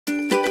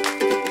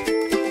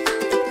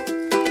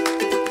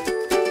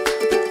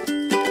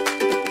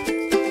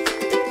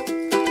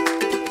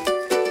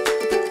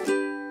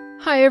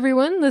Hi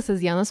everyone, this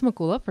is Yana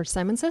Smakula for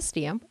Simon Says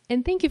Stamp,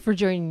 and thank you for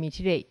joining me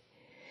today.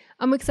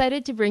 I'm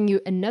excited to bring you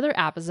another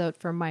episode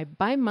from my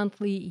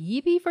bi-monthly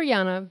Yippee for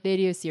Yana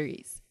video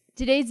series.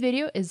 Today's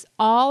video is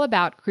all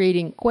about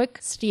creating quick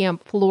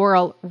stamp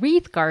floral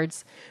wreath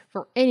cards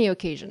for any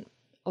occasion.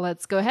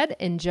 Let's go ahead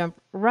and jump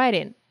right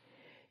in.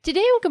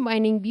 Today I'm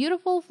combining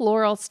beautiful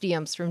floral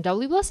stamps from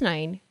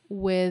W+9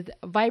 with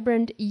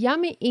vibrant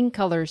yummy ink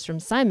colors from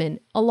Simon,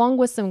 along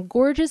with some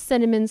gorgeous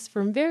sentiments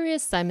from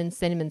various Simon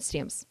sentiment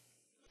stamps.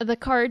 The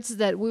cards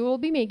that we will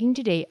be making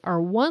today are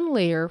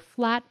one-layer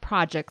flat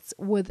projects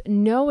with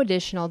no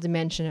additional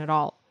dimension at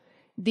all.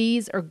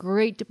 These are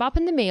great to pop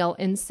in the mail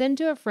and send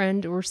to a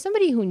friend or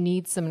somebody who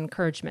needs some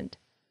encouragement.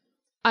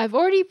 I've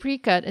already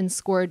pre-cut and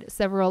scored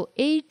several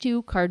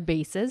A2 card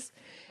bases,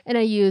 and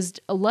I used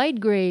a light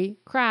gray,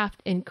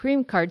 craft, and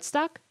cream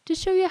cardstock to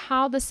show you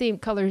how the same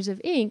colors of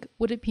ink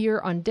would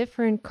appear on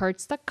different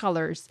cardstock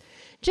colors,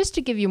 just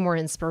to give you more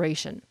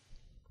inspiration.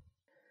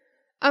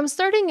 I'm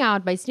starting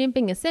out by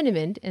stamping a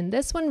sentiment, and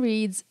this one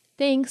reads,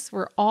 "Thanks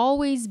for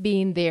always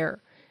being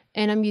there."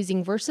 And I'm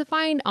using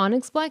VersaFine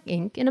Onyx Black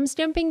ink, and I'm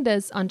stamping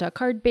this onto a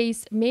card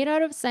base made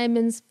out of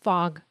Simon's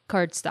Fog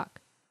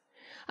cardstock.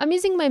 I'm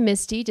using my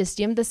Misty to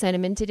stamp the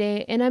sentiment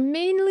today, and I'm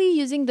mainly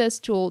using this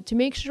tool to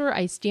make sure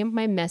I stamp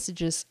my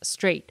messages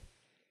straight.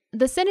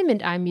 The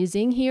sentiment I'm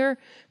using here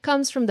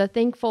comes from the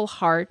Thankful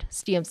Heart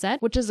stamp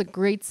set, which is a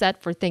great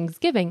set for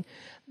Thanksgiving,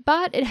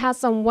 but it has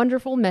some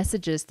wonderful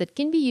messages that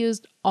can be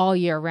used all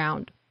year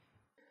round.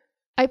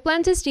 I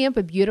plan to stamp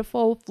a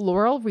beautiful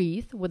floral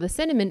wreath with a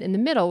sentiment in the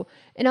middle,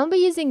 and I'll be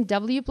using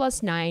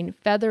W+9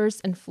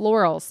 Feathers and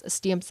Florals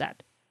stamp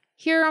set.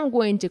 Here I'm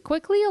going to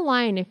quickly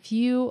align a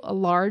few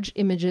large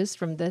images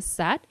from this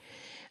set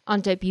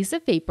onto a piece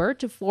of paper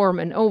to form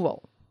an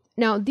oval.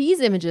 Now these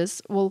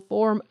images will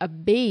form a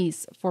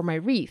base for my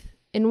wreath,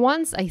 and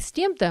once I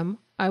stamp them,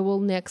 I will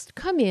next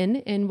come in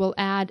and will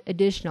add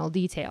additional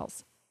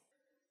details.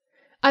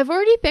 I've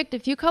already picked a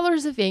few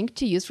colors of ink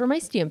to use for my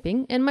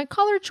stamping, and my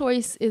color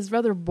choice is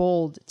rather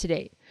bold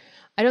today.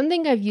 I don't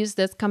think I've used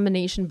this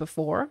combination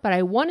before, but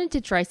I wanted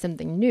to try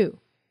something new.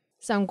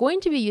 So I'm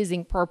going to be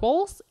using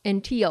purples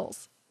and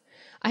teals.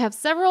 I have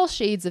several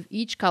shades of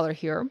each color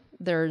here.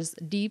 There's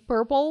deep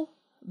purple,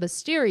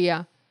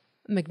 wisteria,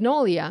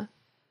 magnolia,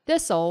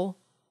 thistle,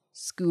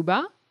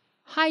 scuba,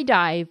 high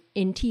dive,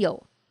 and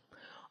teal.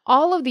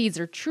 All of these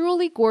are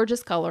truly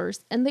gorgeous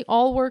colors, and they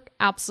all work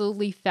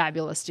absolutely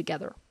fabulous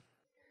together.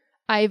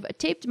 I've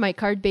taped my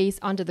card base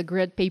onto the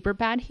grid paper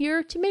pad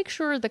here to make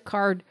sure the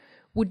card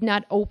would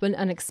not open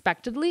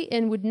unexpectedly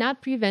and would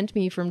not prevent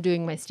me from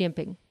doing my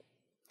stamping.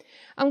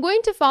 I'm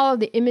going to follow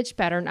the image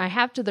pattern I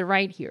have to the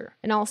right here,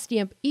 and I'll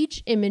stamp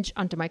each image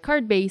onto my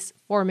card base,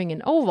 forming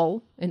an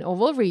oval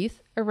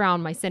wreath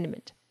around my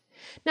sentiment.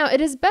 Now, it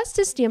is best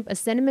to stamp a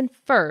sentiment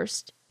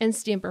first and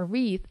stamp a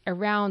wreath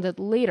around it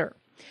later,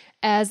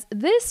 as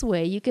this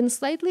way you can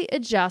slightly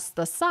adjust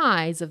the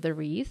size of the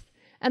wreath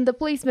and the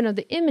placement of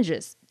the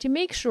images to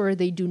make sure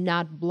they do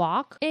not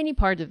block any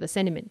part of the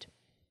sentiment.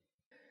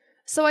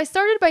 So I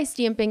started by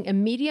stamping a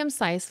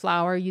medium-sized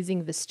flower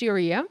using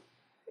wisteria.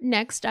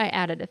 Next, I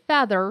added a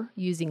feather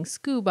using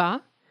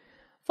scuba.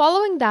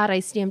 Following that, I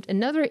stamped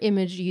another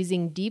image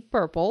using deep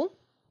purple.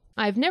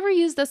 I've never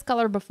used this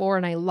color before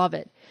and I love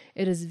it.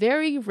 It is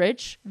very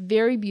rich,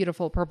 very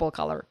beautiful purple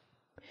color.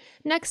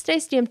 Next, I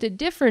stamped a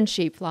different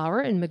shape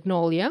flower in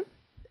magnolia,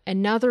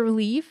 another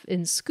leaf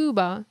in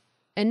scuba,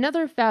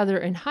 another feather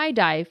in high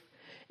dive,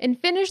 and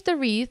finished the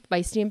wreath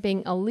by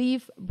stamping a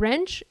leaf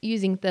branch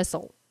using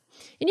thistle.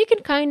 And you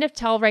can kind of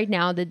tell right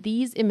now that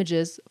these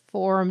images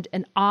formed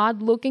an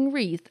odd-looking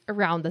wreath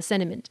around the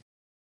sentiment.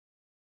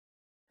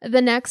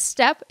 The next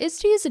step is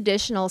to use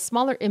additional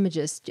smaller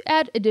images to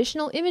add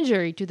additional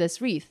imagery to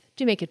this wreath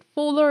to make it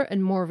fuller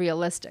and more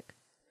realistic.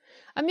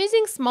 I'm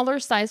using smaller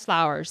size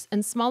flowers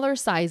and smaller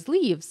size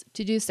leaves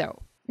to do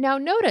so. Now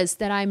notice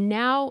that I'm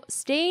now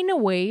staying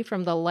away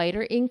from the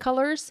lighter ink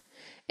colors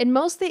and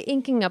mostly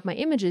inking up my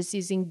images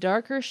using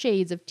darker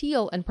shades of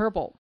teal and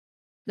purple.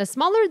 The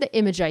smaller the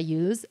image I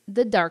use,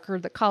 the darker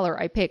the color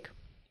I pick.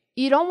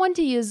 You don't want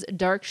to use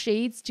dark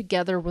shades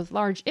together with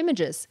large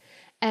images,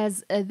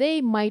 as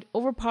they might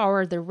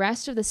overpower the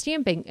rest of the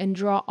stamping and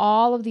draw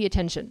all of the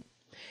attention.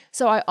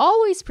 So I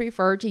always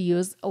prefer to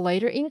use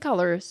lighter ink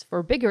colors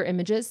for bigger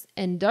images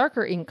and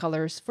darker ink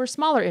colors for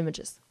smaller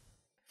images.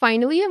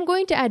 Finally, I'm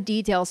going to add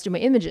details to my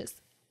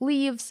images.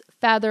 Leaves,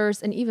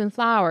 feathers, and even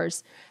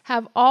flowers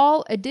have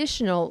all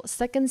additional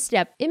second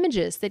step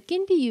images that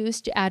can be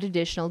used to add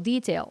additional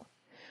detail.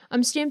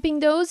 I'm stamping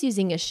those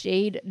using a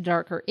shade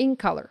darker ink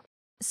color.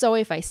 So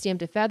if I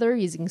stamped a feather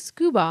using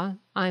scuba,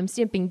 I'm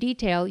stamping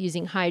detail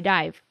using high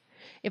dive.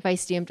 If I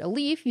stamped a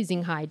leaf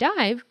using high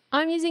dive,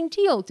 I'm using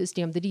teal to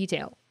stamp the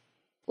detail.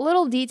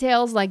 Little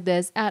details like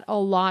this add a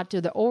lot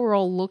to the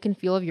overall look and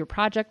feel of your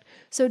project,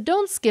 so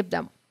don't skip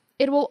them.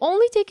 It will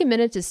only take a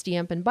minute to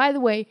stamp, and by the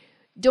way,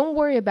 don't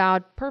worry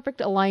about perfect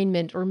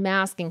alignment or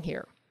masking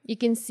here. You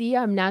can see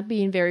I'm not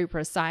being very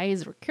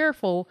precise or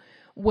careful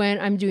when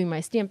I'm doing my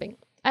stamping.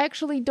 I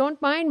actually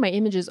don't mind my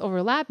images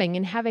overlapping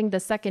and having the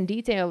second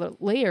detail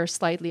layer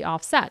slightly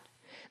offset.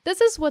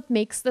 This is what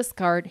makes this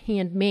card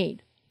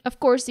handmade. Of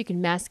course, you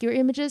can mask your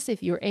images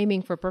if you're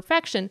aiming for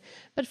perfection,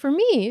 but for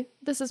me,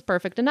 this is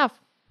perfect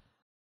enough.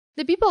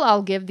 The people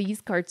I'll give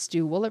these cards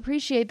to will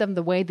appreciate them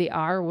the way they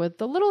are with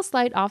the little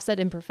slight offset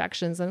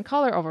imperfections and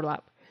color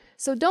overlap.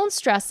 So don't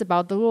stress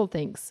about the little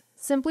things.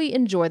 Simply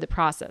enjoy the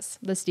process,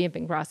 the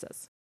stamping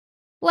process.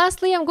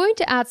 Lastly, I'm going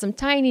to add some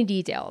tiny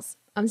details.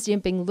 I'm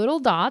stamping little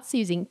dots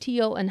using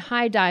teal and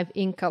high dive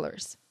ink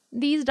colors.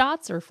 These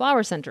dots are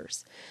flower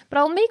centers, but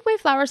I'll make my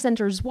flower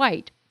centers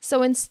white.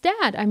 So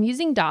instead, I'm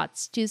using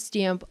dots to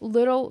stamp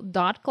little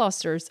dot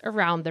clusters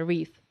around the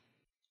wreath.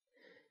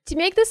 To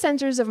make the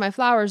centers of my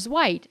flowers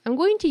white, I'm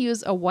going to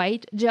use a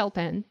white gel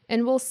pen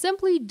and will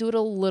simply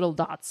doodle little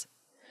dots.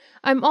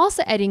 I'm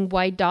also adding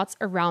white dots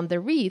around the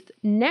wreath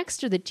next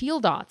to the teal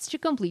dots to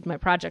complete my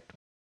project.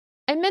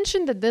 I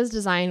mentioned that this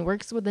design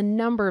works with a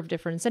number of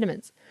different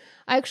sentiments.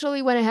 I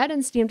actually went ahead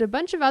and stamped a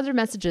bunch of other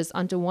messages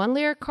onto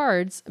one-layer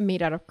cards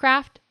made out of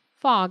craft,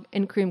 fog,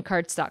 and cream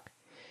cardstock,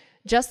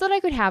 just so that I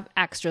could have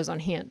extras on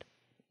hand.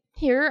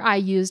 Here, I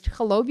used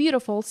Hello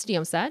Beautiful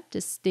stamp set to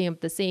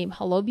stamp the same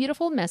Hello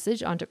Beautiful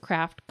message onto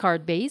craft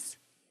card base.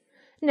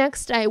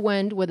 Next, I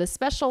went with A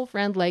Special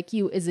Friend Like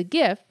You is a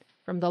Gift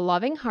from the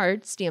Loving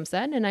Heart stamp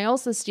set, and I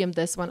also stamped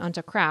this one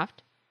onto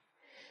craft.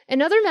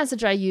 Another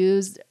message I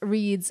used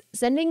reads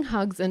Sending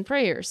Hugs and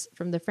Prayers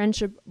from the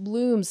Friendship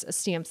Blooms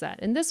stamp set,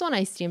 and this one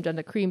I stamped on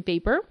the cream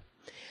paper.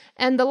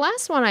 And the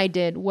last one I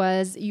did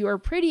was You Are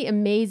Pretty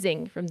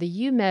Amazing from the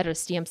You Matter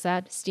stamp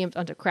set, stamped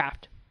onto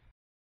craft.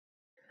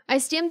 I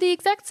stamped the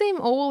exact same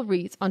oval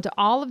wreath onto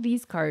all of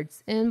these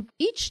cards, and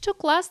each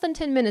took less than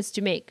 10 minutes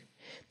to make.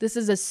 This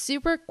is a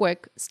super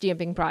quick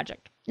stamping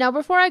project. Now,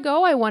 before I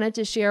go, I wanted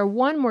to share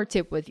one more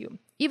tip with you.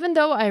 Even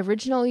though I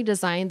originally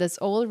designed this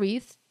oval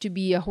wreath to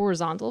be a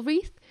horizontal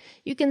wreath,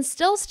 you can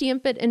still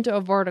stamp it into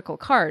a vertical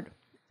card.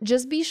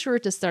 Just be sure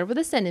to start with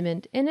a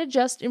sentiment and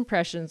adjust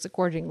impressions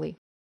accordingly.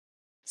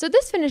 So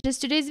this finishes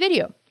today's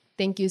video.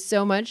 Thank you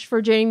so much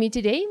for joining me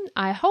today.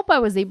 I hope I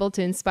was able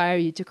to inspire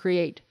you to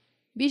create.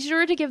 Be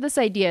sure to give this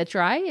idea a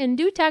try and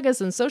do tag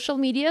us on social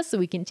media so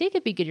we can take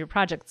a peek at your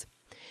projects.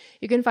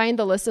 You can find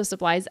the list of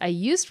supplies I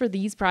used for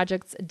these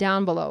projects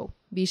down below.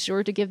 Be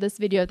sure to give this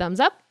video a thumbs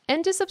up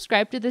and to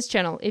subscribe to this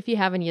channel if you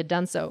haven't yet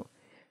done so.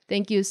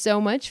 Thank you so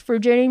much for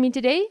joining me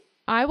today.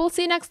 I will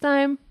see you next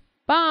time.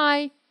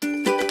 Bye!